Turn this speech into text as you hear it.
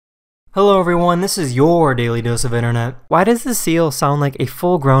Hello everyone, this is your Daily Dose of Internet. Why does the seal sound like a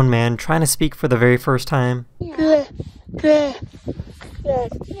full-grown man trying to speak for the very first time?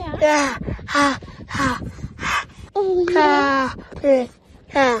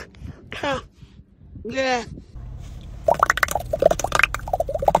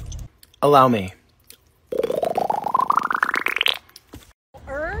 Allow me.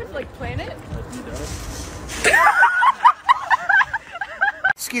 Earth, like planet?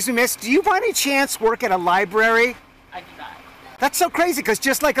 Excuse me, miss, do you by any chance work at a library? I do not. That's so crazy, because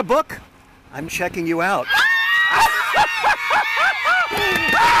just like a book, I'm checking you out.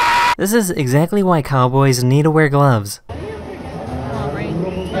 This is exactly why cowboys need to wear gloves.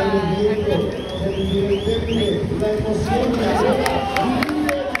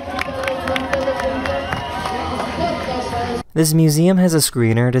 This museum has a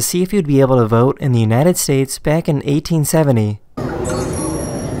screener to see if you'd be able to vote in the United States back in 1870.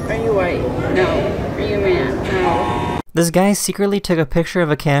 Are you white? No. Are you a man? No. This guy secretly took a picture of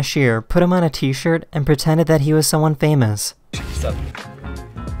a cashier, put him on a t-shirt, and pretended that he was someone famous.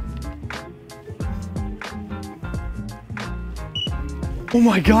 Oh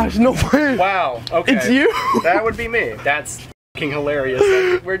my gosh, no way! Wow, okay. It's you? That would be me. That's fucking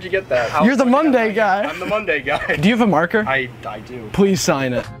hilarious. Where'd you get that? You're the Monday guy. I'm the Monday guy. Do you have a marker? I do. Please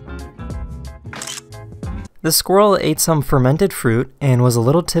sign it. The squirrel ate some fermented fruit and was a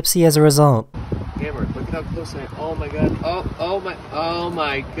little tipsy as a result. Hammer, look at how close I am. Oh my god. Oh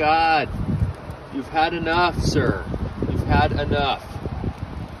my god. You've had enough, sir. You've had enough.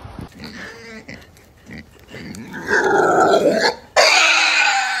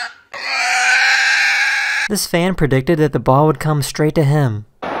 This fan predicted that the ball would come straight to him.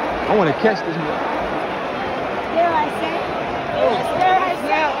 I want to catch this one.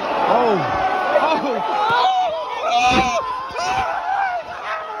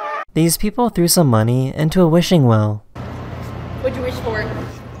 These people threw some money into a wishing well. What'd you wish for?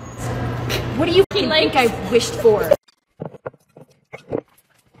 What do you think I wished for?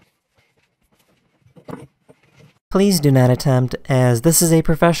 Please do not attempt, as this is a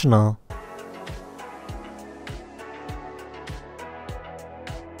professional.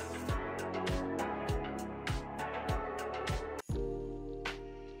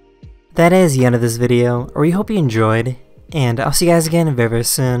 That is the end of this video, or we hope you enjoyed, and I'll see you guys again very, very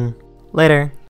soon. Later.